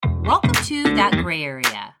That Gray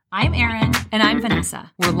Area. I'm Erin. And I'm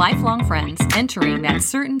Vanessa. We're lifelong friends entering that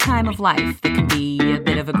certain time of life that can be a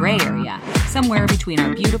bit of a gray area, somewhere between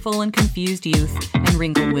our beautiful and confused youth and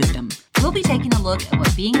wrinkled wisdom. We'll be taking a look at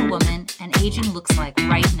what being a woman and aging looks like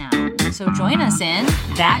right now. So join us in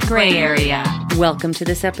That Gray Area. Welcome to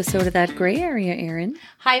this episode of That Gray Area, Erin.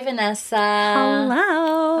 Hi, Vanessa. Hello.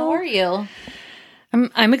 How are you?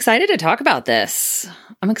 I'm excited to talk about this.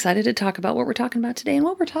 I'm excited to talk about what we're talking about today. And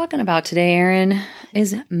what we're talking about today, Erin,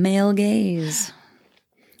 is male gaze.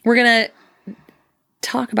 We're going to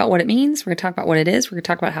talk about what it means. We're going to talk about what it is. We're going to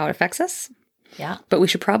talk about how it affects us. Yeah. But we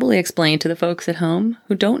should probably explain to the folks at home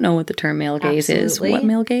who don't know what the term male gaze is, what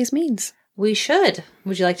male gaze means. We should.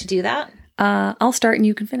 Would you like to do that? I'll start and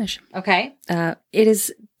you can finish. Okay. It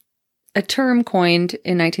is a term coined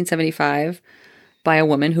in 1975 by a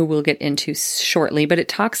woman who we'll get into shortly, but it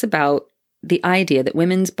talks about the idea that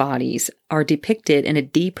women's bodies are depicted in a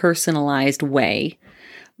depersonalized way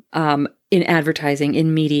in advertising,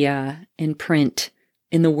 in media, in print,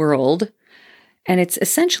 in the world. And it's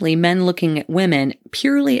essentially men looking at women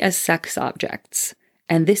purely as sex objects,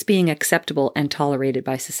 and this being acceptable and tolerated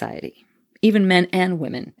by society. Even men and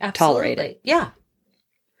women tolerate it. Yeah.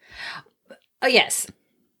 Yes.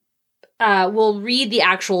 We'll read the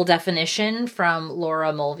actual definition from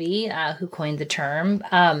Laura Mulvey, who coined the term.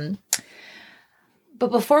 But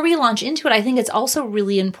before we launch into it, I think it's also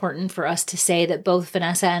really important for us to say that both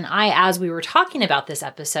Vanessa and I, as we were talking about this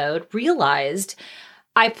episode, realized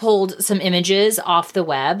I pulled some images off the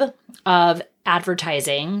web of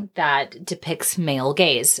advertising that depicts male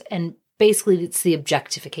gaze. And basically, it's the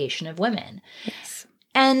objectification of women. Yes.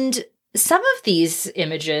 And some of these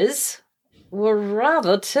images were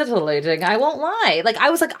rather titillating. I won't lie. I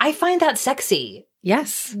was like, I find that sexy.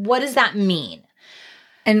 Yes. What does that mean?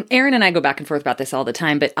 And Erin and I go back and forth about this all the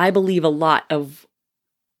time, but I believe a lot of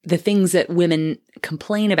the things that women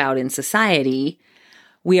complain about in society,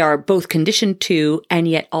 we are both conditioned to and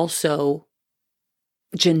yet also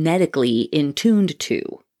genetically in tuned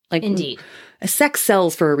to. Indeed. Sex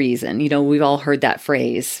sells for a reason. You know, we've all heard that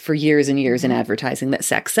phrase for years and years in advertising that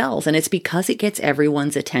sex sells, and it's because it gets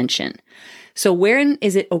everyone's attention. So when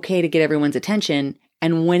is it okay to get everyone's attention,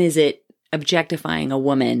 and when is it objectifying a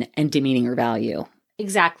woman and demeaning her value?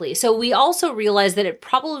 Exactly. So we also realize that it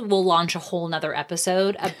probably will launch a whole nother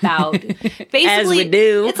episode about basically, as we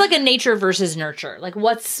do. It's like a nature versus nurture. Like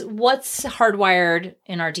what's hardwired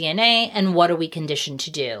in our DNA and what are we conditioned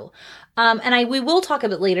to do? We will talk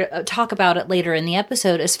about it later in the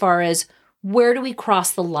episode as far as where do we cross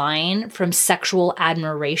the line from sexual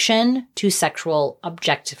admiration to sexual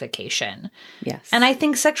objectification. Yes. And I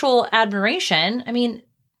think sexual admiration,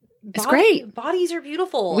 it's great. Bodies are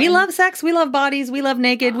beautiful. We love sex. We love bodies. We love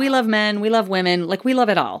naked. We love men. We love women. We love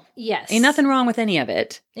it all. Yes. Ain't nothing wrong with any of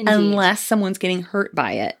it. Indeed. Unless someone's getting hurt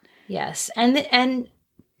by it. Yes. And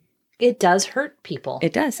it does hurt people.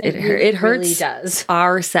 It does. It hurts really does.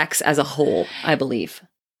 Our sex as a whole, I believe.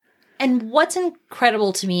 And what's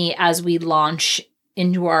incredible to me as we launch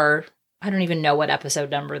into our, I don't even know what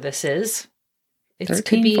episode number this is. It 13,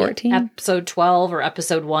 could be 14? episode 12 or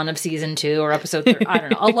episode 1 of season 2 or episode 3. I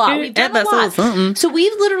don't know. A lot. We've done a lot. Something. So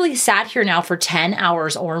we've literally sat here now for 10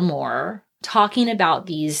 hours or more talking about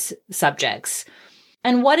these subjects.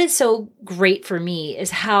 And what is so great for me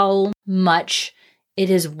is how much it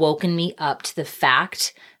has woken me up to the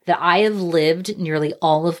fact that I have lived nearly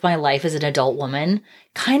all of my life as an adult woman,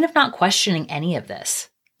 kind of not questioning any of this.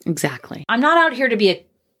 Exactly. I'm not out here to be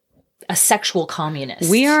a sexual communist.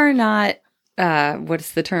 We are not,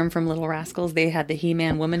 what's the term from Little Rascals? They had the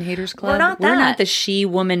He-Man Woman Haters Club. We're not that. We're not the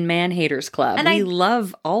She-Woman Man Haters Club. And we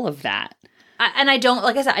love all of that. I don't,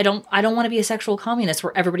 like I said, I don't want to be a sexual communist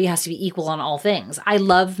where everybody has to be equal on all things. I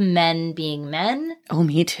love men being men. Oh,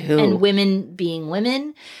 me too. And women being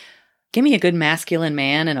women. Give me a good masculine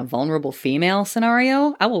man and a vulnerable female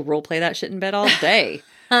scenario. I will role play that shit in bed all day.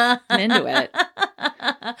 I'm into it.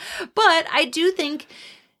 But I do think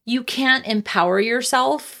you can't empower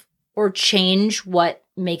yourself or change what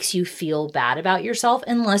makes you feel bad about yourself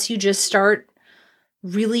unless you just start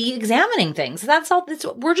really examining things. That's all.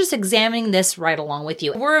 We're just examining this right along with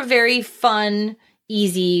you. We're a very fun,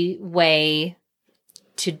 easy way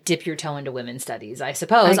to dip your toe into women's studies, I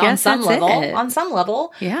suppose, on some level. On some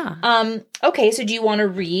level. Yeah. Okay, so do you want to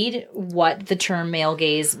read what the term male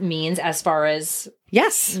gaze means as far as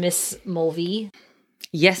Yes. Miss Mulvey?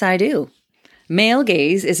 Yes, I do. Male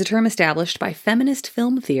gaze is a term established by feminist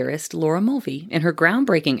film theorist Laura Mulvey in her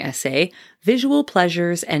groundbreaking essay, Visual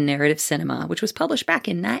Pleasures and Narrative Cinema, which was published back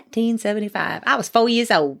in 1975. I was 4 years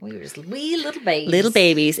old. We were just wee little babies. Little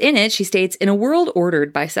babies. In it, she states, in a world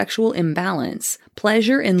ordered by sexual imbalance,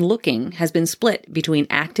 pleasure in looking has been split between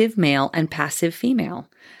active male and passive female.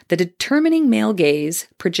 The determining male gaze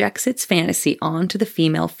projects its fantasy onto the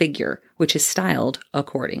female figure, which is styled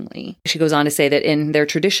accordingly. She goes on to say that in their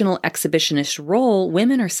traditional exhibitionist role,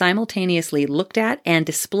 women are simultaneously looked at and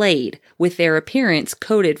displayed, with their appearance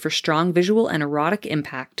coded for strong visual and erotic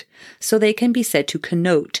impact, so they can be said to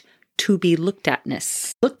connote to be looked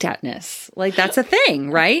atness. Looked atness. Like, that's a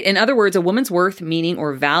thing, right? In other words, a woman's worth, meaning,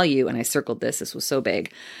 or value, and I circled this was so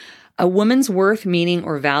big. A woman's worth, meaning,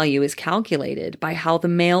 or value is calculated by how the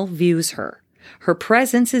male views her. Her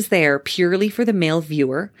presence is there purely for the male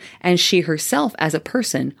viewer, and she herself as a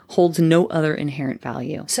person holds no other inherent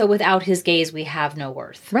value. So without his gaze, we have no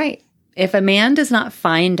worth. Right. If a man does not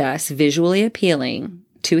find us visually appealing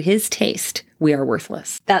to his taste, we are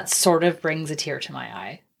worthless. That sort of brings a tear to my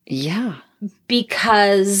eye. Yeah.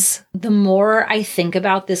 Because the more I think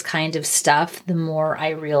about this kind of stuff, the more I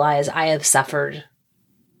realize I have suffered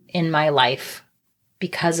in my life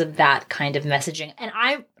because of that kind of messaging.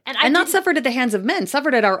 And not suffered at the hands of men,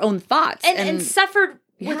 suffered at our own thoughts. And suffered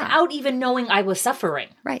without even knowing I was suffering.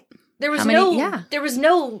 Right. There was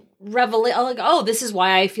no revelation, like, oh, this is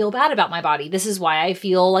why I feel bad about my body. This is why I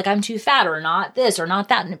feel like I'm too fat or not this or not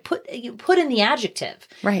that. And you put in the adjective.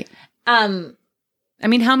 Right. I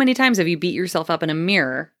mean, how many times have you beat yourself up in a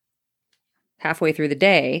mirror halfway through the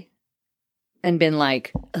day and been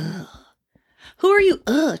like, ugh. Who are you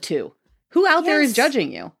to? Who out there is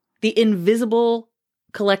judging you? The invisible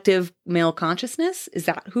collective male consciousness? Is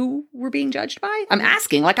that who we're being judged by? I'm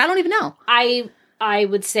asking. Like, I don't even know. I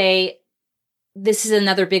would say this is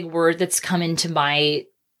another big word that's come into my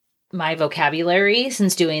vocabulary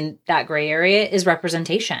since doing that gray area is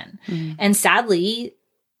representation. Mm. And sadly,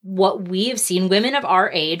 what we have seen, women of our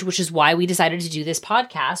age, which is why we decided to do this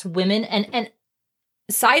podcast, women, and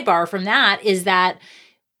sidebar from that is that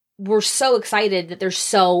we're so excited that there's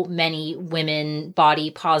so many women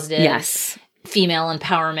body positive, female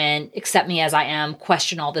empowerment, accept me as I am,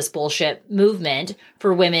 question all this bullshit movement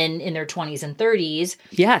for women in their 20s and 30s.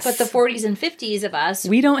 Yes. But the 40s and 50s of us,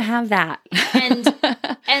 we don't have that.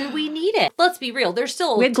 and we need it. Let's be real. There's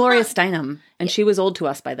still we had Gloria Steinem, and she was old to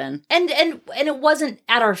us by then. And it wasn't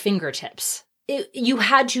at our fingertips. You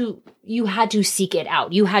had to seek it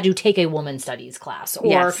out. You had to take a woman studies class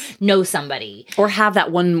or know somebody. Or have that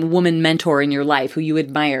one woman mentor in your life who you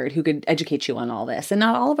admired, who could educate you on all this. And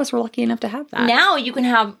not all of us were lucky enough to have that. Now you can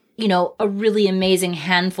have, a really amazing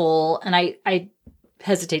handful. And I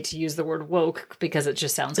hesitate to use the word woke because it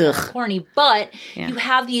just sounds kind of corny. But you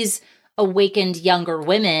have these awakened younger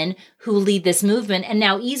women who lead this movement. And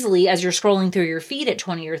now easily, as you're scrolling through your feed at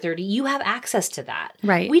 20 or 30, you have access to that.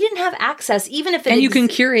 Right. We didn't have access, even if it And you can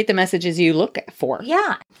curate the messages you look for.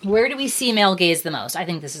 Yeah. Where do we see male gaze the most? I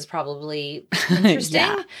think this is probably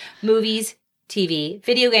interesting. Movies, TV,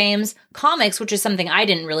 video games, comics, which is something I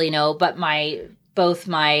didn't really know, but both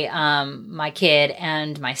my kid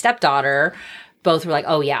and my stepdaughter both were like,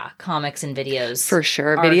 oh yeah, comics and videos. For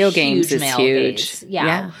sure. Video games is huge.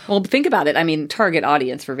 Yeah. Well, think about it. I mean, target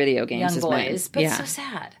audience for video games young is boys. men. But it's so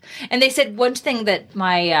sad. And they said one thing that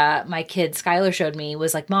my kid Skylar showed me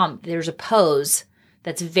was like, Mom, there's a pose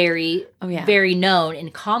that's very, very known in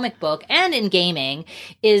comic book and in gaming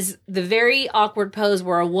is the very awkward pose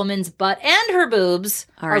where a woman's butt and her boobs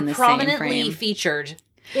are prominently featured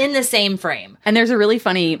in the same frame. And there's a really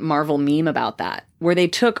funny Marvel meme about that, where they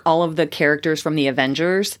took all of the characters from the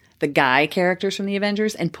Avengers, the guy characters from the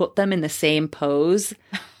Avengers, and put them in the same pose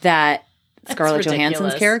that Scarlett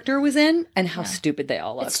Johansson's character was in, and how stupid they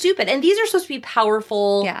all look. It's stupid. And these are supposed to be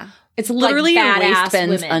powerful. Yeah. It's literally your waist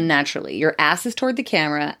bends unnaturally. Your ass is toward the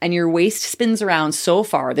camera, and your waist spins around so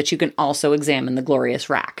far that you can also examine the glorious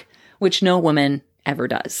rack, which no woman ever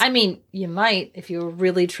does. I mean, you might if you're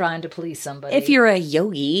really trying to please somebody. If you're a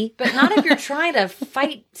yogi. But not if you're trying to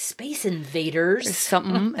fight space invaders.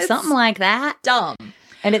 Something like that. Dumb.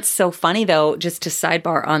 And it's so funny, though, just to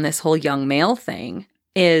sidebar on this whole young male thing,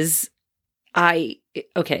 is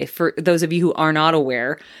for those of you who are not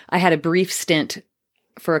aware, I had a brief stint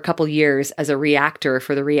for a couple years as a reactor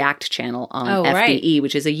for the React channel on FDE,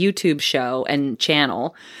 which is a YouTube show and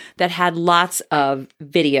channel that had lots of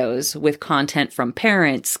videos with content from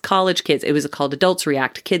parents, college kids. It was called Adults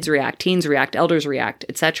React, Kids React, Teens React, Elders React,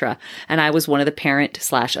 etc. And I was one of the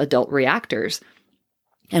parent/adult reactors.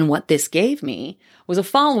 And what this gave me was a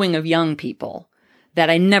following of young people that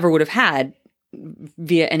I never would have had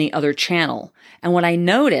via any other channel. And what I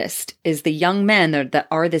noticed is the young men that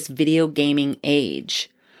are this video gaming age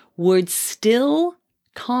would still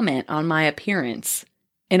comment on my appearance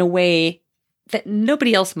in a way that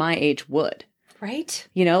nobody else my age would. Right?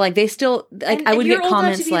 You know, like they still, like I would get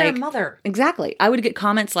comments like, mother. Exactly. I would get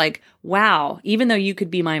comments like, wow, even though you could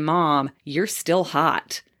be my mom, you're still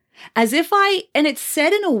hot. As if and it's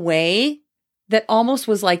said in a way that almost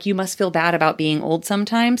was like, you must feel bad about being old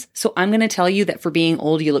sometimes. So I'm going to tell you that for being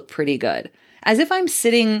old, you look pretty good. As if I'm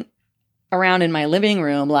sitting around in my living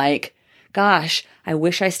room like, gosh, I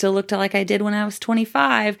wish I still looked like I did when I was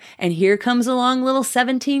 25. And here comes along little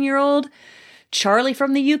 17-year-old Charlie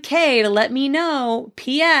from the UK to let me know,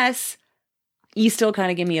 P.S., you still kind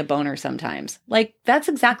of give me a boner sometimes. Like, that's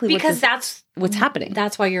exactly that's what's happening.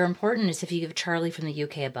 That's why you're important, is if you give Charlie from the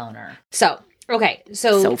UK a boner. So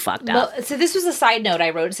fucked up. So this was a side note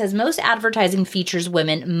I wrote. It says, most advertising features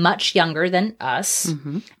women much younger than us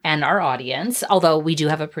and our audience, although we do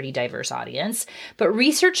have a pretty diverse audience. But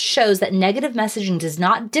research shows that negative messaging does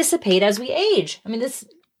not dissipate as we age. I mean, that's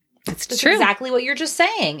true. Exactly what you're just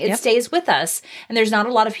saying. It stays with us. And there's not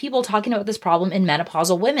a lot of people talking about this problem in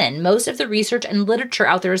menopausal women. Most of the research and literature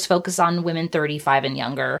out there is focused on women 35 and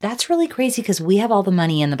younger. That's really crazy because we have all the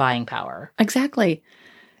money and the buying power. Exactly.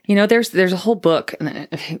 You know, there's a whole book,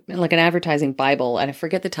 like an advertising Bible, and I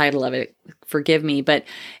forget the title of it. Forgive me, but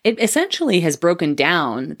it essentially has broken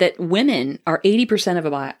down that women are 80%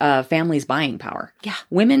 of a family's buying power. Yeah.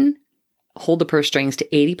 Women hold the purse strings to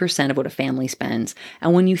 80% of what a family spends.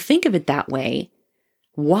 And when you think of it that way,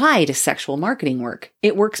 why does sexual marketing work?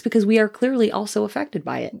 It works because we are clearly also affected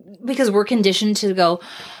by it. Because we're conditioned to go,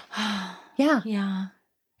 yeah. Yeah.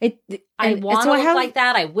 I want to look like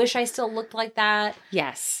that. I wish I still looked like that.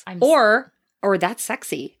 Yes. Or that's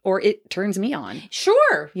sexy. Or it turns me on.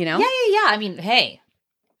 Sure. You know? Yeah. I mean, hey,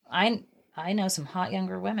 I know some hot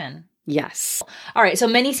younger women. Yes. All right. So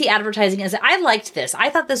many see advertising as, I liked this. I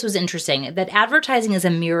thought this was interesting, that advertising is a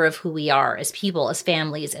mirror of who we are as people, as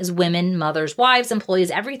families, as women, mothers, wives, employees,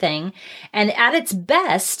 everything. And at its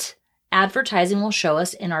best, advertising will show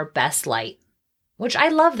us in our best light, which I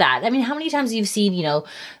love that. I mean, how many times you've seen, the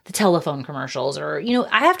telephone commercials, or,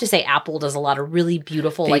 I have to say Apple does a lot of really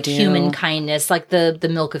beautiful, human kindness, like the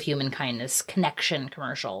milk of human kindness connection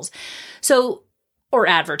commercials. So, or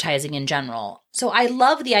advertising in general. So I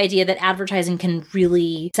love the idea that advertising can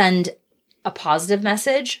really send a positive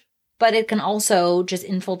message, but it can also just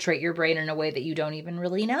infiltrate your brain in a way that you don't even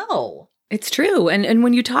really know. It's true. And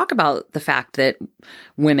when you talk about the fact that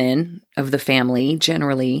women of the family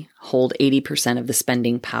generally hold 80% of the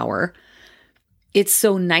spending power, it's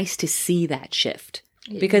so nice to see that shift.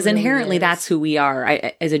 Because really inherently that's who we are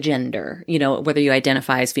as a gender, whether you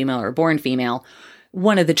identify as female or born female.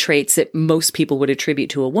 One of the traits that most people would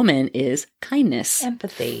attribute to a woman is kindness.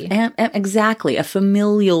 Empathy. Exactly. A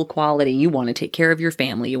familial quality. You want to take care of your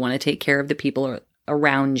family. You want to take care of the people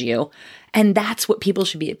around you. And that's what people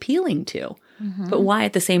should be appealing to. Mm-hmm. But why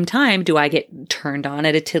at the same time do I get turned on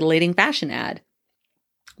at a titillating fashion ad?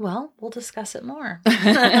 Well, we'll discuss it more.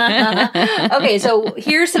 Okay, so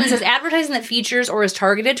here's some. It says, advertising that features or is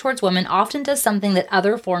targeted towards women often does something that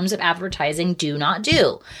other forms of advertising do not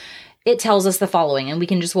do. It tells us the following, and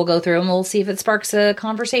we'll go through and we'll see if it sparks a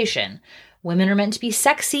conversation. Women are meant to be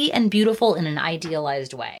sexy and beautiful in an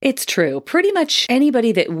idealized way. It's true. Pretty much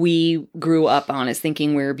anybody that we grew up on as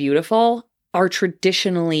thinking we're beautiful are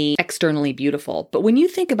traditionally externally beautiful. But when you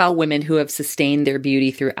think about women who have sustained their beauty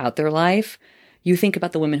throughout their life, you think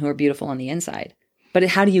about the women who are beautiful on the inside. But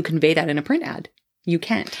how do you convey that in a print ad? You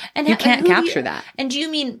can't. And you can't capture that. And do you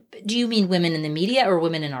mean women in the media or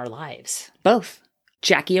women in our lives? Both.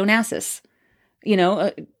 Jackie Onassis.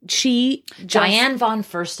 Diane von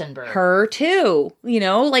Furstenberg. Her too.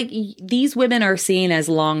 These women are seen as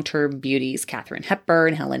long-term beauties. Katharine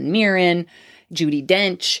Hepburn, Helen Mirren, Judi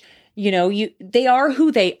Dench. They are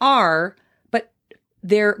who they are, but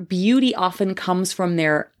their beauty often comes from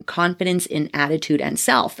their confidence in attitude and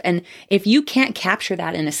self. And if you can't capture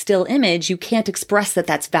that in a still image, you can't express that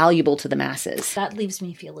that's valuable to the masses. That leaves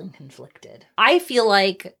me feeling conflicted. I feel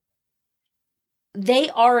like they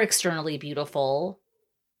are externally beautiful,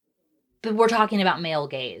 but we're talking about male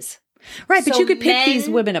gaze. Right, but you could pick these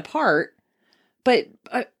women apart. But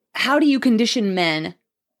how do you condition men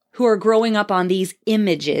who are growing up on these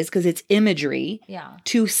images, because it's imagery,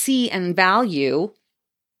 to see and value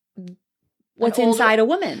what's inside a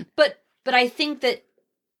woman? But I think that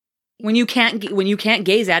when you can't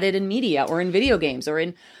gaze at it in media or in video games or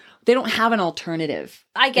in, they don't have an alternative.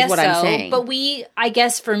 I guess is what I'm saying. But I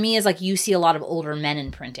guess for me is you see a lot of older men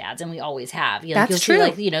in print ads, and we always have. That's you'll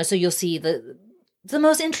true. See so you'll see the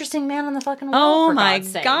most interesting man in the fucking world. Oh for my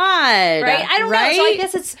God's sake. God. Right? I don't know. So I Right?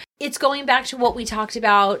 guess it's going back to what we talked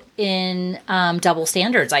about in Double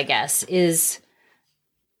Standards, I guess, is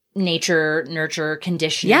nature, nurture,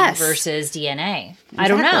 conditioning Yes. versus DNA. I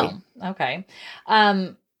don't know. Okay.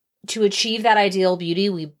 To achieve that ideal beauty,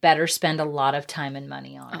 we better spend a lot of time and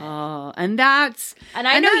money on it. Oh, and that's... And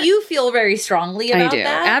I know you feel very strongly about I do.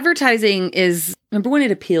 that. Advertising is, number one,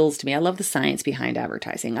 it appeals to me. I love the science behind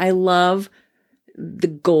advertising. I love the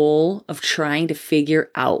goal of trying to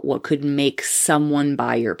figure out what could make someone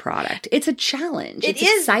buy your product. It's a challenge. It It's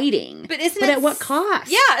is, exciting. But isn't but it at what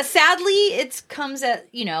cost? Yeah, sadly, it comes at,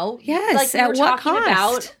 Yes, like we at were what talking cost?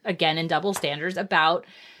 about, again, in Double Standards, about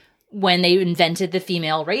when they invented the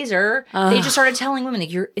female razor, they just started telling women,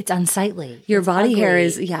 it's unsightly. Your It's body hair ugly.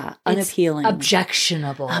 is, It's unappealing.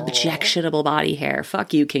 objectionable. Objectionable body hair.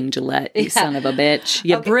 Fuck you, King Gillette, you son of a bitch.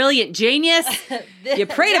 You brilliant genius. You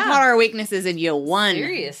preyed upon our weaknesses and you won.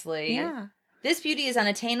 Seriously. Yeah. This beauty is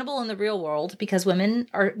unattainable in the real world because women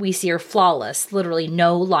we see are flawless. Literally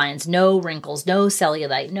no lines, no wrinkles, no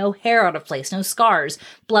cellulite, no hair out of place, no scars,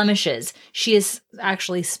 blemishes. She is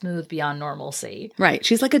actually smooth beyond normalcy. Right.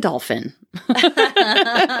 She's like a dolphin.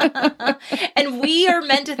 And we are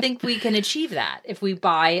meant to think we can achieve that if we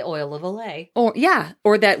buy oil of Olay.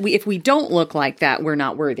 Or that if we don't look like that, we're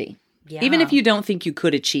not worthy. Yeah. Even if you don't think you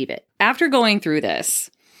could achieve it. After going through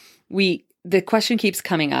this, the question keeps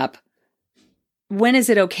coming up. When is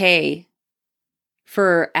it okay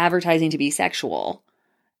for advertising to be sexual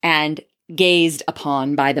and gazed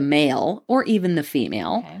upon by the male or even the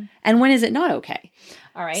female? Okay. And when is it not okay?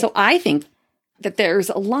 All right. So I think that there's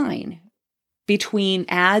a line between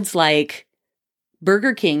ads like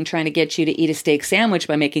Burger King trying to get you to eat a steak sandwich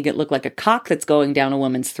by making it look like a cock that's going down a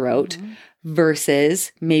woman's throat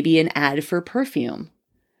versus maybe an ad for perfume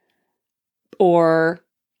or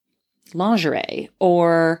lingerie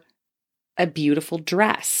or a beautiful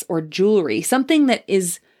dress or jewelry, something that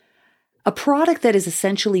is a product that is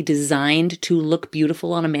essentially designed to look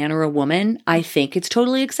beautiful on a man or a woman. I think it's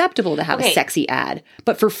totally acceptable to have a sexy ad.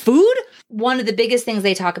 But for food? One of the biggest things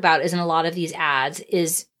they talk about is in a lot of these ads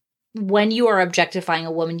is when you are objectifying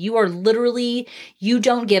a woman, you are literally, you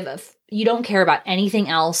don't care about anything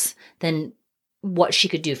else than what she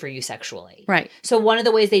could do for you sexually. Right. So one of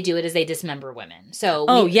the ways they do it is they dismember women. So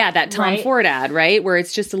that Tom Ford ad, right? Where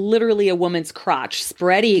it's just literally a woman's crotch,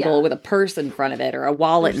 spread eagle with a purse in front of it or a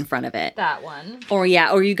wallet in front of it. That one. Or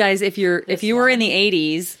you guys, if you were in the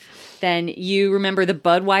 80s, then you remember the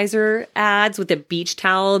Budweiser ads with the beach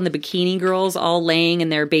towel and the bikini girls all laying in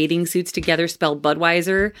their bathing suits together, spelled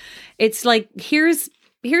Budweiser. It's like, here's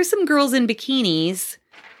some girls in bikinis,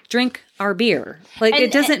 drink our beer. Like,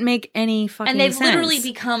 it doesn't make any fucking sense. And they've literally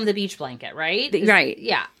become the beach blanket, right? Right.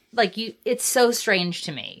 Yeah. Like, it's so strange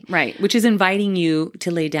to me. Right. Which is inviting you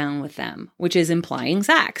to lay down with them, which is implying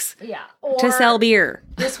sex. Yeah. To sell beer.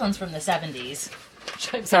 This one's from the 70s.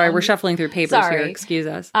 Sorry, we're shuffling through papers here. Excuse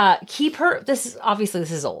us. Keep her, this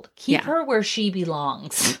is old. Keep her where she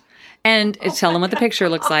belongs. And tell them what the picture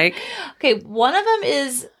looks like. Okay, one of them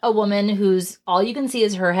is a woman who's all you can see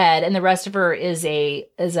is her head, and the rest of her is a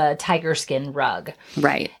tiger skin rug.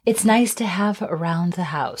 Right. It's nice to have around the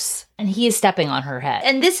house, and he is stepping on her head.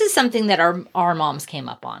 And this is something that our moms came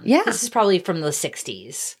up on. Yeah, this is probably from the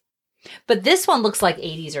 60s, but this one looks like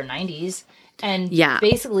 80s or 90s. And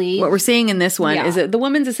basically what we're seeing in this one is that the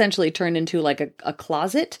woman's essentially turned into like a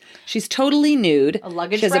closet. She's totally nude. A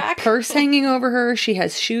luggage rack. She has rack. a purse hanging over her. She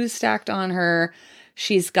has shoes stacked on her.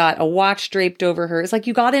 She's got a watch draped over her. It's like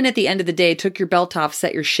you got in at the end of the day, took your belt off,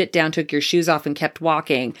 set your shit down, took your shoes off, and kept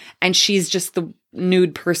walking. And she's just the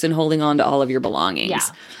nude person holding on to all of your belongings. Yeah.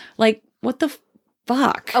 Like, what the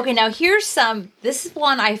fuck? Okay, now this is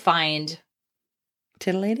one I find...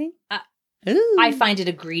 Titillating? Ooh. I find it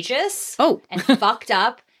egregious. And fucked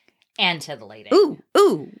up and titillating.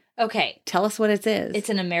 Ooh. Okay. Tell us what it is. It's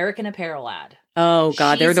an American Apparel ad. Oh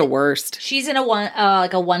God, they're the worst. She's in a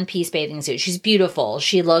one-piece bathing suit. She's beautiful.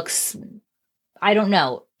 She looks, I don't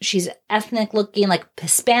know. She's ethnic looking, like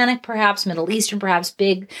Hispanic perhaps, Middle Eastern perhaps,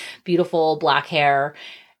 big, beautiful black hair.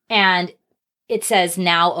 And it says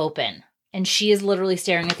now open. And she is literally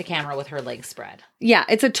staring at the camera with her legs spread. Yeah,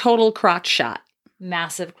 it's a total crotch shot.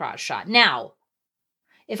 Massive crotch shot. Now,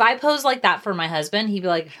 if I pose like that for my husband, he'd be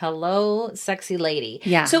like, hello, sexy lady.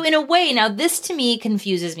 Yeah. So in a way, now this to me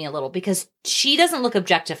confuses me a little because she doesn't look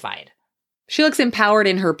objectified. She looks empowered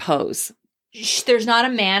in her pose. There's not a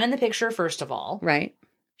man in the picture, first of all. Right.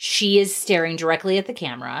 She is staring directly at the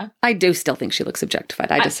camera. I do still think she looks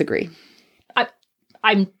objectified. I disagree.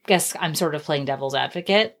 I guess I'm sort of playing devil's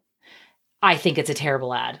advocate. I think it's a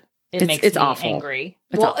terrible ad. It makes it's me awful. angry.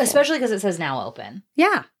 It's awful. Especially because it says now open.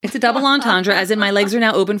 Yeah. It's a double entendre, as in my legs are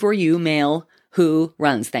now open for you, male, who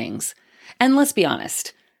runs things. And let's be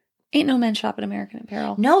honest. Ain't no men shop at American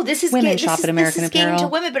Apparel. No, this is women shop at American this is Apparel. to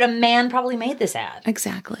women, but a man probably made this ad.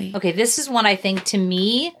 Exactly. Okay, this is one I think to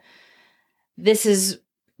me, this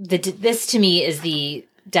to me is the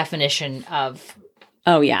definition of.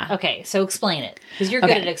 Oh, yeah. Okay, so explain it, because you're good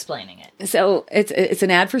at explaining it. So it's an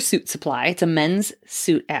ad for Suit Supply. It's a men's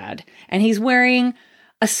suit ad. And he's wearing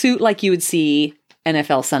a suit like you would see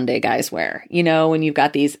NFL Sunday guys wear. You know, when you've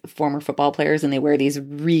got these former football players and they wear these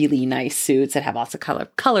really nice suits that have lots of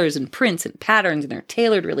colors and prints and patterns, and they're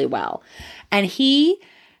tailored really well. And he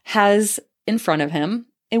has in front of him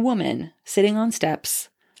a woman sitting on steps.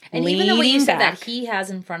 And even the way you said back. that, he has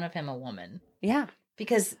in front of him a woman. Yeah.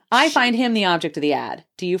 Because I find him the object of the ad.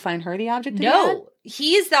 Do you find her the object of the ad? No,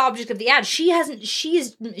 he is the object of the ad.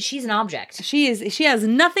 She's an object. She has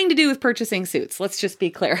nothing to do with purchasing suits. Let's just be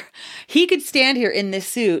clear. He could stand here in this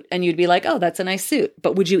suit and you'd be like, oh, that's a nice suit.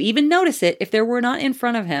 But would you even notice it if there were not in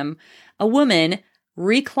front of him a woman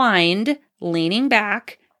reclined, leaning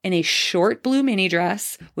back in a short blue mini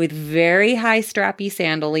dress with very high strappy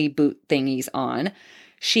sandal-y boot thingies on?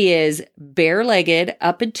 She is bare-legged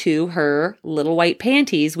up into her little white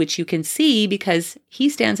panties, which you can see because he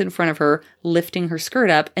stands in front of her, lifting her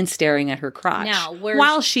skirt up and staring at her crotch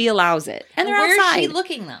while she allows it. And they're where outside. is she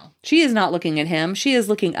looking, though? She is not looking at him. She is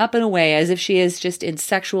looking up and away as if she is just in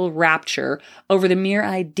sexual rapture over the mere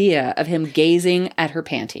idea of him gazing at her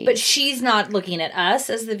panties. But she's not looking at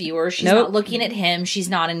us as the viewer. She's not looking at him. She's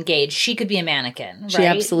not engaged. She could be a mannequin, right? She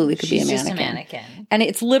absolutely could be a mannequin. She's just a mannequin. And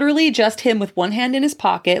it's literally just him with one hand in his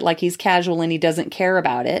pocket, like he's casual and he doesn't care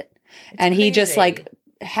about it. And he just like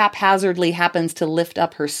haphazardly happens to lift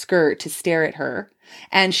up her skirt to stare at her.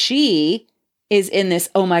 And she is in this,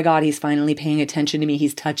 oh my God, he's finally paying attention to me.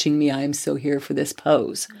 He's touching me. I am so here for this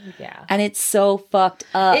pose. Yeah. And it's so fucked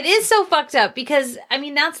up. It is so fucked up because, I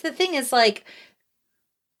mean, that's the thing is like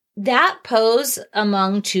that pose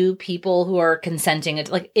among two people who are consenting,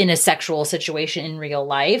 like in a sexual situation in real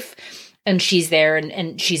life. And she's there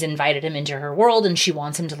and she's invited him into her world and she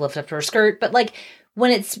wants him to lift up her skirt. But like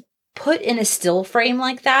when it's put in a still frame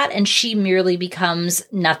like that and she merely becomes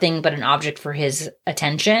nothing but an object for his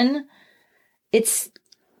attention, it's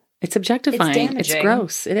objectifying. It's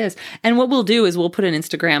gross. It is. And what we'll do is we'll put an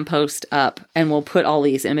Instagram post up and we'll put all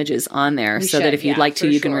these images on there that if you'd like to,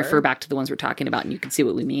 you can refer back to the ones we're talking about and you can see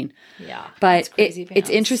what we mean. Yeah. But it's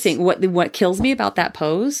interesting. What kills me about that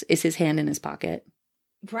pose is his hand in his pocket.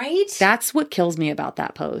 Right? That's what kills me about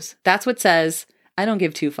that pose. That's what says, I don't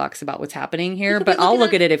give two fucks about what's happening here, but I'll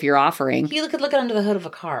look at it if you're offering. You could look under the hood of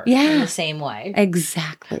a car in the same way.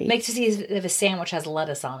 Exactly. Makes you see if a sandwich has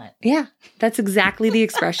lettuce on it. Yeah. That's exactly the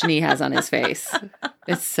expression he has on his face.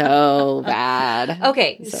 It's so bad.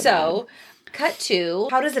 Okay, so cut to,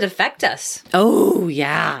 how does it affect us? Oh,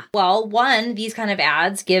 yeah. Well, one, these kind of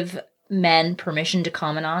ads give men permission to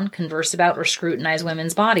comment on, converse about, or scrutinize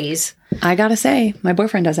women's bodies. I gotta say, my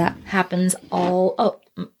boyfriend does that. Happens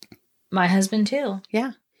my husband too.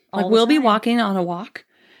 Yeah. Like we'll be walking on a walk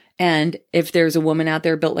and if there's a woman out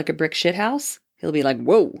there built like a brick shit house, he'll be like,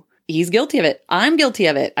 whoa, he's guilty of it. I'm guilty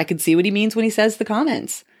of it. I can see what he means when he says the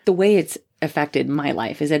comments. The way it's affected my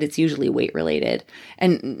life is that it's usually weight related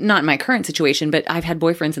and not in my current situation, but I've had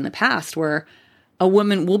boyfriends in the past where a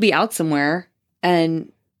woman will be out somewhere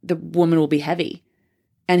and the woman will be heavy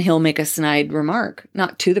and he'll make a snide remark,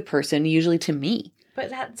 not to the person, usually to me. But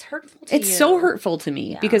that's hurtful to you. It's so hurtful to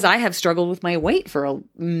me because I have struggled with my weight for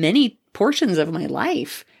many portions of my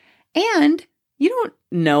life. And you don't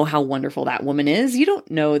know how wonderful that woman is. You don't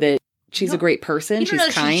know that she's a great person. She's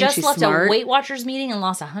kind. She just she's left smart. a Weight Watchers meeting and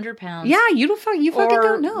lost 100 pounds. Yeah, you fucking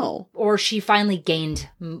don't know. Or she finally gained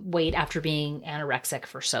weight after being anorexic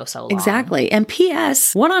for so long. Exactly. And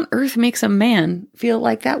P.S., what on earth makes a man feel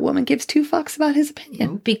like that woman gives two fucks about his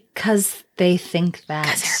opinion? Because they think that.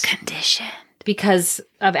 Because they're conditioned. Because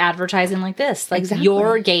of advertising like this. Like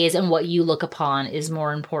your gaze and what you look upon is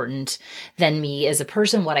more important than me as a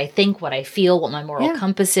person, what I think, what I feel, what my moral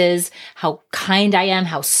compass is, how kind I am,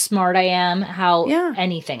 how smart I am, how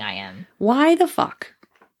anything I am. Why the fuck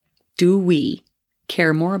do we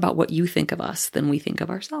care more about what you think of us than we think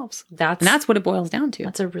of ourselves? And that's what it boils down to.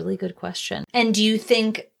 That's a really good question. And do you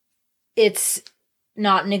think it's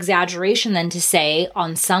not an exaggeration then to say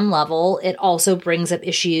on some level it also brings up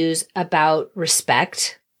issues about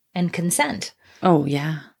respect and consent? Oh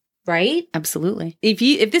yeah. Right? Absolutely.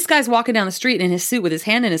 If this guy's walking down the street in his suit with his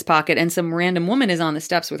hand in his pocket and some random woman is on the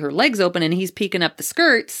steps with her legs open and he's peeking up the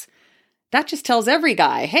skirts, that just tells every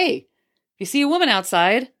guy, hey, if you see a woman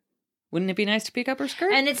outside, Wouldn't it be nice to pick up her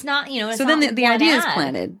skirt? And it's not, it's so then not the one idea is ad.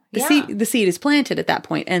 planted. Yeah. The seed is planted at that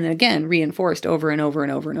point, and again reinforced over and over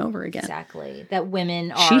and over and over again. Exactly. That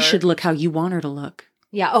women are. She should look how you want her to look.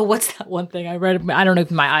 Yeah. Oh, what's that one thing I read? I don't know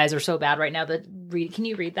if my eyes are so bad right now. But can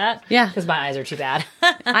you read that? Yeah. Because my eyes are too bad.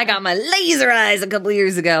 I got my laser eyes a couple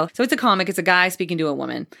years ago. So it's a comic. It's a guy speaking to a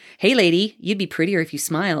woman. Hey, lady, you'd be prettier if you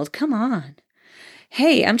smiled. Come on.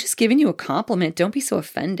 Hey, I'm just giving you a compliment. Don't be so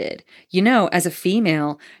offended. As a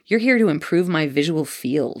female, you're here to improve my visual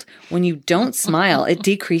field. When you don't smile, it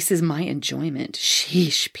decreases my enjoyment.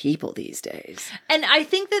 Sheesh, people these days. And I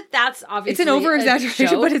think that's obviously It's an over-exaggeration, a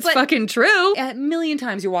joke, but it's fucking true. A million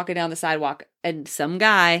times you're walking down the sidewalk and some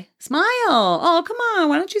guy, smile. Oh, come on.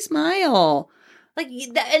 Why don't you smile?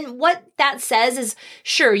 And what that says is,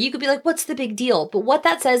 sure, you could be like, what's the big deal? But what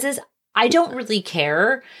that says is, I don't really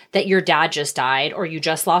care that your dad just died, or you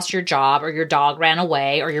just lost your job, or your dog ran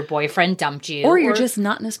away, or your boyfriend dumped you. Or you're just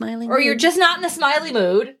not in a smiley mood. Or you're just not in a smiley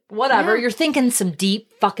mood. Whatever. Yeah. You're thinking some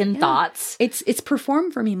deep fucking thoughts. It's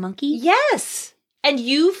perform for me, monkey. Yes. And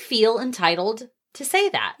you feel entitled to say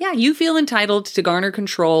that. Yeah, you feel entitled to garner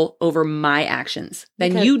control over my actions.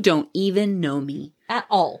 Then you don't even know me. At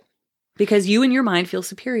all. Because you in your mind feel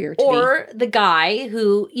superior to me. Or the guy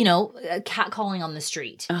who, catcalling on the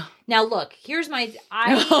street. Oh. Now, look, here's my...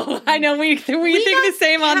 I know. We think the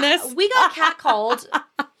same on this. We got catcalled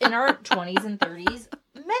in our 20s and 30s.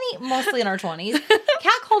 Mostly in our 20s.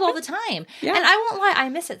 Catcalled all the time. Yeah. And I won't lie, I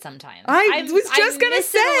miss it sometimes. I was just going to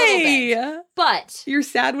say. But... You're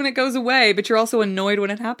sad when it goes away, but you're also annoyed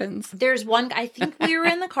when it happens. There's one... I think we were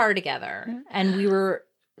in the car together, and we were...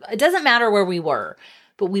 It doesn't matter where we were.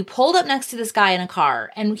 But we pulled up next to this guy in a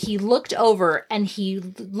car, and he looked over and he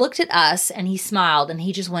looked at us and he smiled and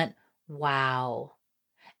he just went, wow.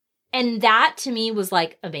 And that to me was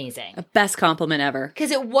like amazing. The best compliment ever.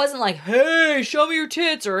 Because it wasn't like, hey, show me your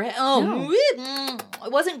tits, or it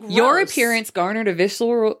wasn't gross. Your appearance garnered a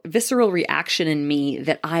visceral reaction in me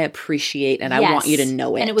that I appreciate, and I want you to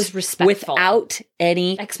know it. And it was respectful. Without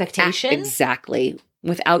any expectation. Exactly.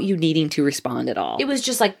 Without you needing to respond at all. It was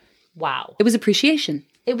just like, wow. It was appreciation.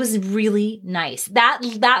 It was really nice. That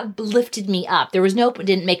lifted me up. There was it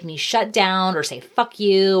didn't make me shut down or say fuck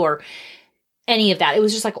you or any of that. It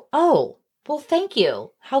was just like, oh, well, thank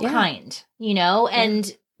you. How kind,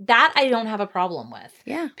 and that I don't have a problem with.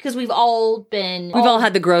 Yeah. Because we've all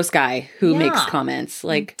had the gross guy who makes comments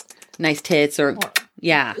like nice tits or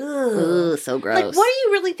yeah. Ugh, so gross. Like, what do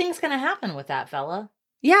you really think's going to happen with that fella?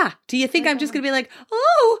 Yeah. Do you think I'm just going to be like,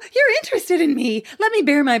 oh, you're interested in me. Let me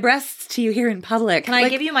bare my breasts to you here in public. Can I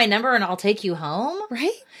give you my number and I'll take you home?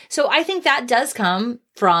 Right. So I think that does come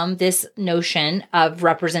from this notion of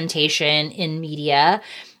representation in media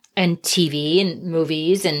and TV and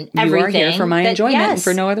movies and everything. You are here for my enjoyment and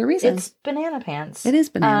for no other reason. It's banana pants. It is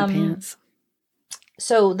banana pants.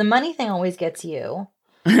 So the money thing always gets you.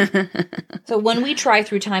 So when we try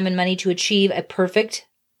through time and money to achieve a perfect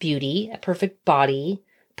beauty, a perfect body,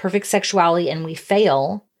 perfect sexuality, and we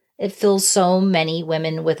fail, it fills so many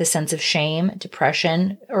women with a sense of shame,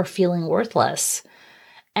 depression, or feeling worthless.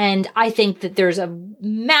 And I think that there's a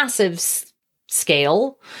massive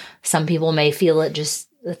scale. Some people may feel it just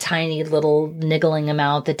a tiny little niggling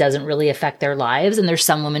amount that doesn't really affect their lives. And there's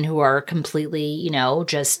some women who are completely,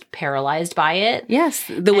 just paralyzed by it. Yes.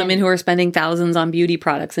 The women who are spending thousands on beauty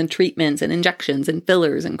products and treatments and injections and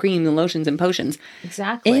fillers and creams and lotions and potions.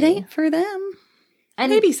 Exactly. It ain't for them. And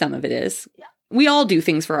maybe some of it is. We all do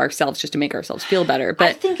things for ourselves just to make ourselves feel better. But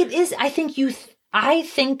I think it is. I think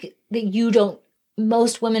that you don't,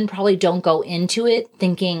 most women probably don't go into it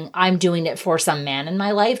thinking I'm doing it for some man in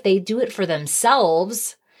my life. They do it for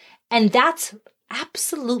themselves. And that's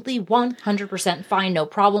absolutely 100% fine. No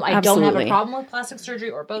problem. I don't have a problem with plastic surgery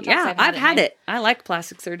or Botox. Yeah, I've had it. I like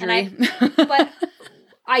plastic surgery. But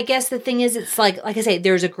I guess the thing is, it's like I say,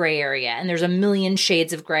 there's a gray area and there's a million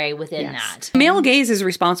shades of gray within that. Male gaze is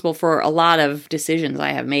responsible for a lot of decisions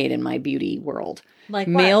I have made in my beauty world. Like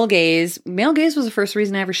what? Male gaze was the first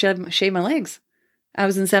reason I ever shaved my legs. I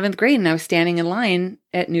was in 7th grade and I was standing in line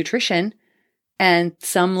at nutrition and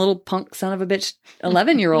some little punk son of a bitch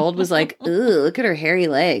 11-year-old was like, ugh, look at her hairy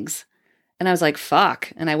legs. And I was like,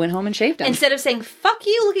 fuck. And I went home and shaved them. Instead of saying, fuck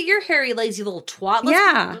you, look at your hairy legs, you little twat.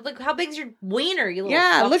 Look how big's your wiener, you little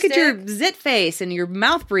yeah, look stick. at your zit face and your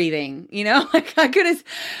mouth breathing. Like I could have,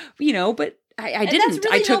 but I didn't.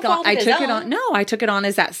 Really I took it on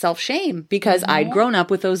as that self-shame because I'd grown up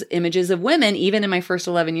with those images of women, even in my first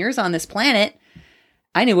 11 years on this planet.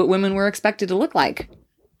 I knew what women were expected to look like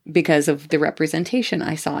because of the representation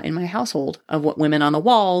I saw in my household of what women on the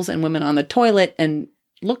walls and women on the toilet and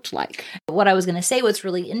looked like. What I was going to say, what's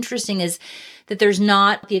really interesting is that there's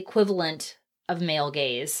not the equivalent of male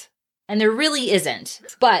gaze. And there really isn't.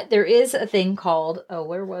 But there is a thing called,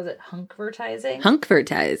 where was it? Hunkvertising?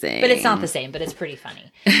 Hunkvertising. But it's not the same, but it's pretty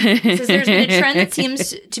funny. It says there's been a trend that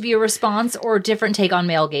seems to be a response or a different take on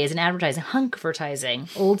male gaze in advertising.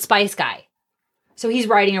 Hunkvertising. Old Spice guy. So he's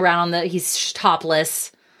riding around he's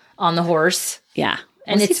topless on the horse. Yeah.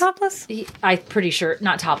 And was he topless? I'm pretty sure,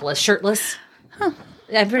 not topless, shirtless. Huh.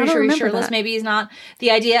 I'm pretty sure he's shirtless. That. Maybe he's not.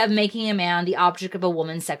 The idea of making a man the object of a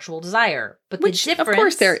woman's sexual desire. But Which, the difference... of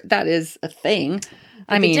course, that is a thing.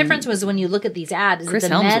 I mean... The difference was when you look at these ads, is that the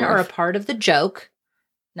men are a part of the joke,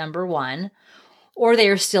 number one, or they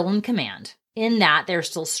are still in command. In that, they're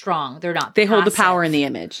still strong. They're not They hold the power in the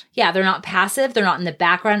image. Yeah, they're not passive. They're not in the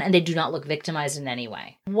background, and they do not look victimized in any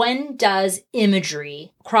way. When does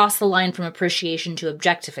imagery cross the line from appreciation to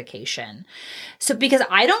objectification? So, because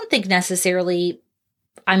I don't think necessarily...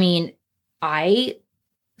 I mean,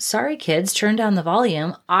 sorry kids, turn down the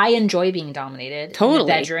volume. I enjoy being dominated in the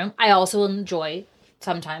bedroom. I also enjoy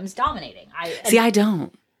sometimes dominating. I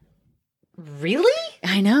don't. Really?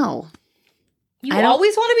 I know. You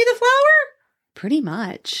always want to be the flower? Pretty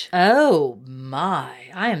much. Oh my.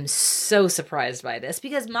 I am so surprised by this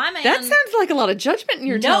because my man... That sounds like a lot of judgment in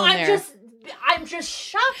your tone there. I'm just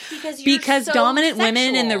shocked because so dominant sexual.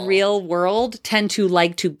 Women in the real world tend to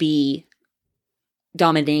like to be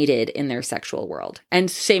dominated in their sexual world. And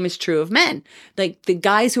same is true of men. Like the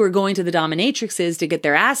guys who are going to the dominatrixes to get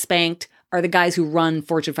their ass spanked are the guys who run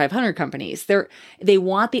Fortune 500 companies. They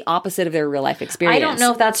want the opposite of their real life experience. I don't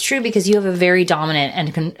know if that's true because you have a very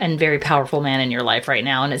dominant and very powerful man in your life right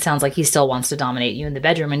now. And it sounds like he still wants to dominate you in the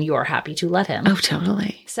bedroom and you are happy to let him. Oh,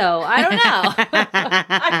 totally. So I don't know.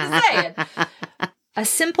 I'm just saying. A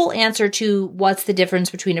simple answer to what's the difference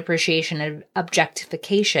between appreciation and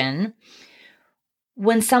objectification.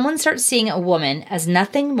 When someone starts seeing a woman as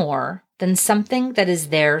nothing more than something that is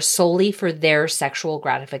there solely for their sexual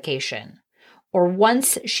gratification, or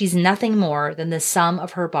once she's nothing more than the sum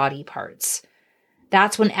of her body parts,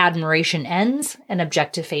 that's when admiration ends and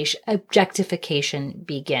objectification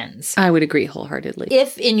begins. I would agree wholeheartedly.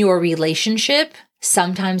 If in your relationship,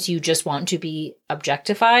 sometimes you just want to be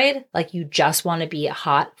objectified, like you just want to be a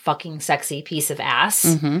hot, fucking sexy piece of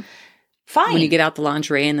ass, fine. When you get out the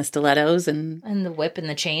lingerie and the stilettos and the whip and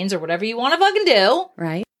the chains or whatever you want to fucking do.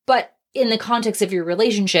 Right. But in the context of your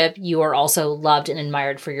relationship, you are also loved and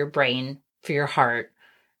admired for your brain, for your heart,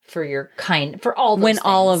 for your kind, for all those things. When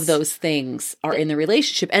all of those things are in the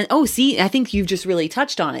relationship. And I think you've just really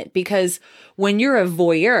touched on it because when you're a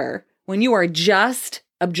voyeur, when you are just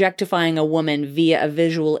objectifying a woman via a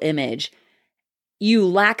visual image, you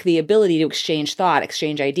lack the ability to exchange thought,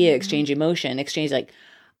 exchange idea, exchange emotion, exchange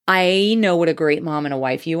I know what a great mom and a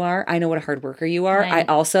wife you are. I know what a hard worker you are. Right.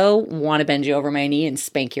 I also want to bend you over my knee and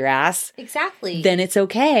spank your ass. Exactly. Then it's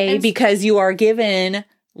okay because you are given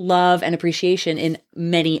love and appreciation in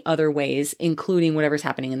many other ways, including whatever's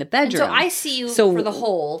happening in the bedroom. And so I see you for the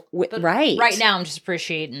whole. Right. Right now, I'm just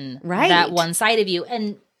appreciating that one side of you.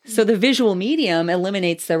 And so the visual medium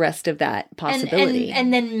eliminates the rest of that possibility.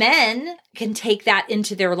 And then men can take that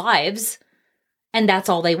into their lives. And that's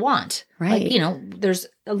all they want. Right. Like, there's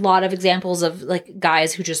a lot of examples of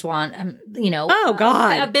guys who just want, oh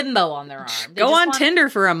God, a bimbo on their arm. Go on Tinder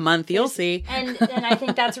for a month. You'll see. And I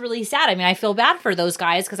think that's really sad. I mean, I feel bad for those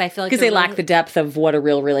guys because I feel like they lack the depth of what a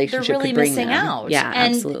real relationship they're really could bring missing them. out. Yeah,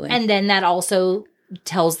 absolutely. And then that also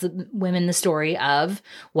tells the women the story of,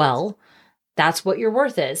 well, that's what your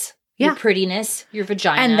worth is. Yeah. Your prettiness, your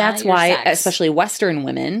vagina, and that's your why, sex. especially Western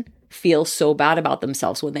women, feel so bad about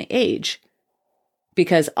themselves when they age.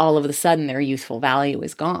 Because all of a sudden their youthful value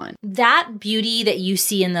is gone. That beauty that you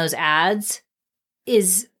see in those ads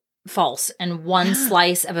is false and one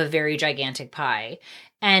slice of a very gigantic pie.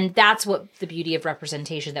 And that's what the beauty of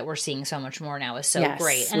representation that we're seeing so much more now is so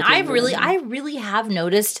great. And I really have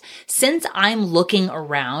noticed since I'm looking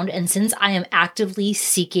around and since I am actively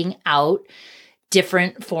seeking out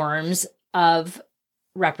different forms of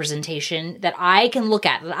representation that I can look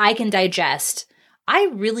at, that I can digest, I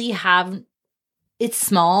really have... It's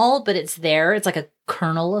small, but it's there. It's like a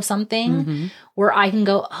kernel of something where I can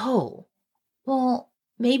go, oh, well,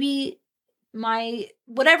 maybe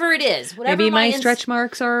whatever it is, maybe my stretch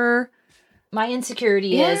marks are. My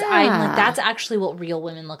insecurity is, I'm like, that's actually what real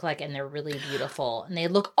women look like. And they're really beautiful. And they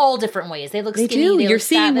look all different ways. They look skinny. Do. They You're look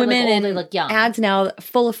seeing fat, women they look old, they look young. Ads now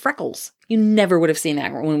full of freckles. You never would have seen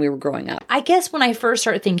that when we were growing up. I guess when I first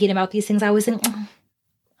started thinking about these things, I was thinking, am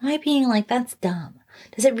I being like, that's dumb?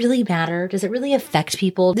 Does it really matter? Does it really affect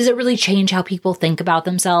people? Does it really change how people think about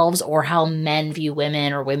themselves or how men view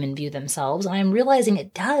women or women view themselves? And I'm realizing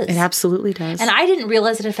it does. It absolutely does. And I didn't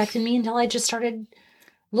realize it affected me until I just started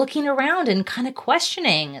looking around and kind of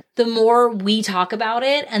questioning. The more we talk about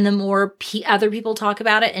it and the more other people talk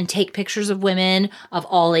about it and take pictures of women of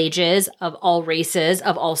all ages, of all races,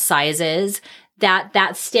 of all sizes,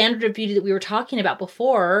 that standard of beauty that we were talking about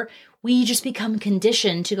before, we just become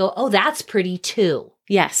conditioned to go, oh, that's pretty too.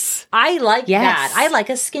 Yes. I like that. I like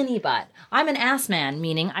a skinny butt. I'm an ass man,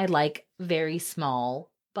 meaning I like very small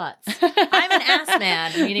butts. I'm an ass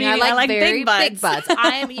man, meaning I like very big butts.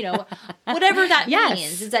 I'm, whatever that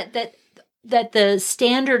means, is that the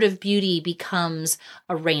standard of beauty becomes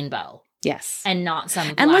a rainbow. Yes. And not some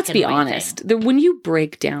black and let's be white honest, thing. when you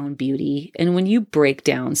break down beauty and when you break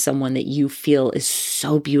down someone that you feel is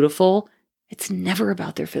so beautiful, it's never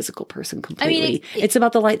about their physical person completely. I mean, it's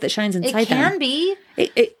about the light that shines inside them. It can be,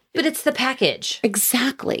 but it's the package.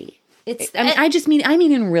 Exactly. I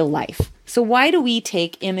mean in real life. So why do we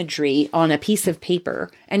take imagery on a piece of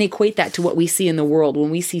paper and equate that to what we see in the world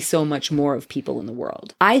when we see so much more of people in the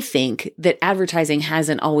world? I think that advertising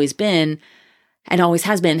hasn't always been and always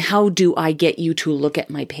has been, how do I get you to look at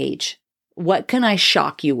my page? What can I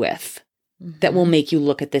shock you with that will make you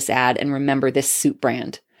look at this ad and remember this suit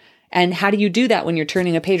brand? And how do you do that when you're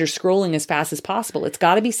turning a page or scrolling as fast as possible? It's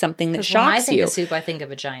got to be something that shocks you. When I think of soup, I think of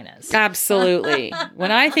vaginas. Absolutely. When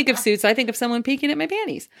I think of suits, I think of someone peeking at my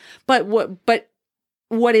panties. But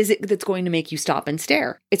what is it that's going to make you stop and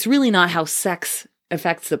stare? It's really not how sex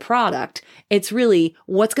affects the product. It's really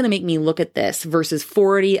what's going to make me look at this versus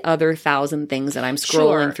 40 other thousand things that I'm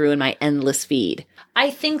scrolling through in my endless feed. I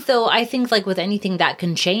think like with anything that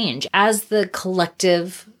can change as the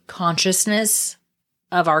collective consciousness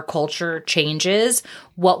of our culture changes,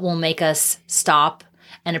 what will make us stop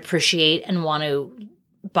and appreciate and want to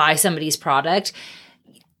buy somebody's product.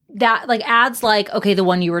 That like ads like, okay, the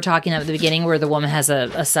one you were talking about at the beginning where the woman has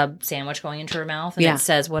a sub sandwich going into her mouth and it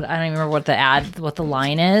says I don't even remember what the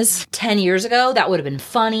line is. 10 years ago, that would have been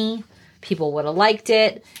funny. People would have liked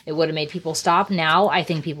it. It would have made people stop. Now, I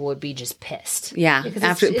think people would be just pissed. Yeah.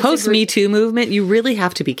 After post Me Too movement, you really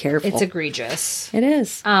have to be careful. It's egregious. It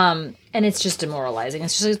is. And it's just demoralizing.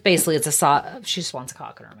 It's just basically she just wants a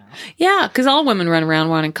cock in her mouth. Yeah, because all women run around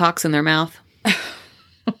wanting cocks in their mouth.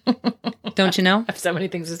 Don't you know? I have so many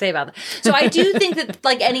things to say about that. So I do think that,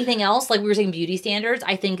 like anything else, like we were saying, beauty standards,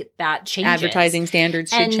 I think that changes. Advertising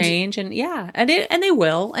standards should change, and and they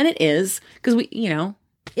will, and it is because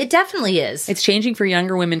it definitely is. It's changing for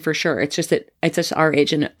younger women for sure. It's just our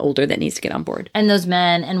age and older that needs to get on board. And those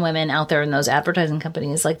men and women out there in those advertising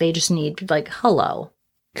companies, like they just need hello,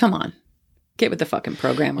 come on, get with the fucking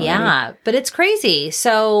program already. Yeah, but it's crazy.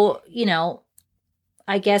 So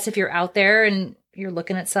I guess if you're out there and you're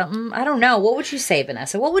looking at something, I don't know. What would you say,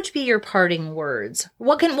 Vanessa? What would be your parting words?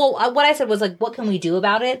 What I said was like, what can we do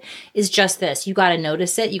about it? Is just this. You got to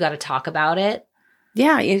notice it. You got to talk about it.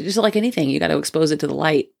 Yeah. It's just like anything. You got to expose it to the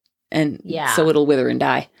light and so it'll wither and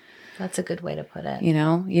die. That's a good way to put it.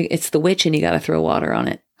 It's the witch and you got to throw water on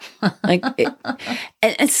it.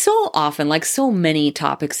 And so often, like so many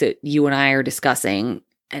topics that you and I are discussing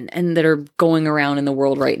and that are going around in the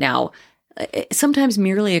world right now, sometimes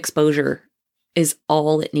merely exposure is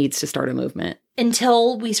all it needs to start a movement.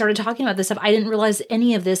 Until we started talking about this stuff, I didn't realize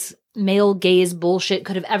any of this male gaze bullshit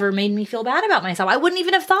could have ever made me feel bad about myself. I wouldn't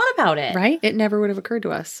even have thought about it. Right? It never would have occurred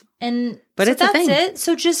to us. But it's that's a thing. it.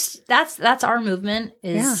 So just that's our movement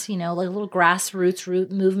is, like a little grassroots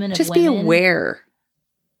movement of just women. Be aware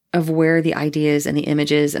of where the ideas and the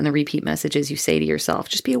images and the repeat messages you say to yourself,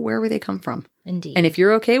 just be aware where they come from. Indeed. And if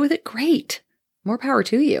you're okay with it, great. More power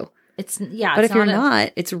to you. But if you're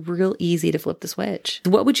not, it's real easy to flip the switch.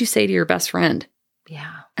 What would you say to your best friend?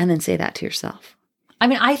 Yeah. And then say that to yourself. I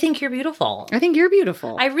mean, I think you're beautiful. I think you're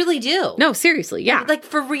beautiful. I really do. No, seriously. Yeah. Like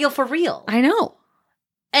for real. I know.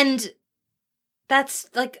 And that's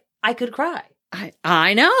like, I could cry.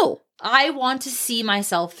 I know. I want to see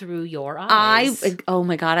myself through your eyes. Oh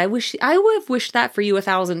my God. I would have wished that for you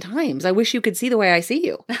 1,000 times. I wish you could see the way I see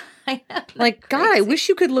you. I know. Like, God, I wish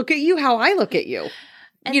you could look at you how I look at you.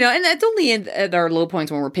 And that's only at our low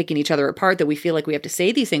points when we're picking each other apart that we feel like we have to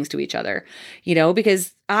say these things to each other,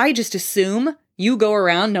 because I just assume you go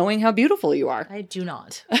around knowing how beautiful you are. I do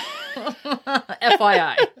not.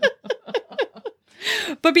 FYI.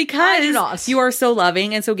 But because you are so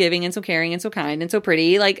loving and so giving and so caring and so kind and so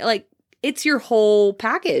pretty, like it's your whole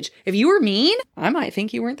package. If you were mean, I might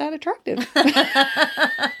think you weren't that attractive.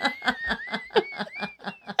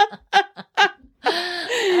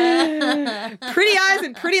 Pretty eyes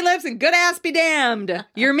and pretty lips and good ass be damned.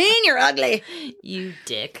 You're mean, you're ugly. You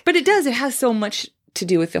dick. But it does. It has so much to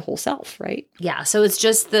do with the whole self, right? Yeah. So it's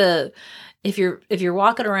just if you're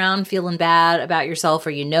walking around feeling bad about yourself,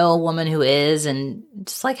 or you know a woman who is, and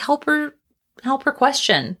just like help her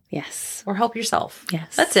question. Yes. Or help yourself.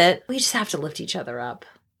 Yes. That's it. We just have to lift each other up.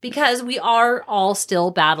 Because we are all still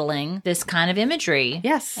battling this kind of imagery.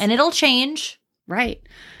 Yes. And it'll change. Right.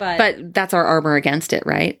 But that's our armor against it,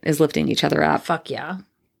 right? Is lifting each other up. Fuck yeah.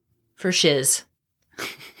 For shiz.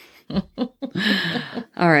 All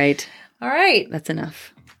right. All right. That's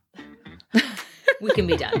enough. We can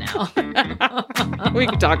be done now. We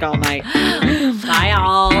can talk all night. Bye,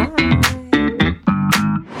 all.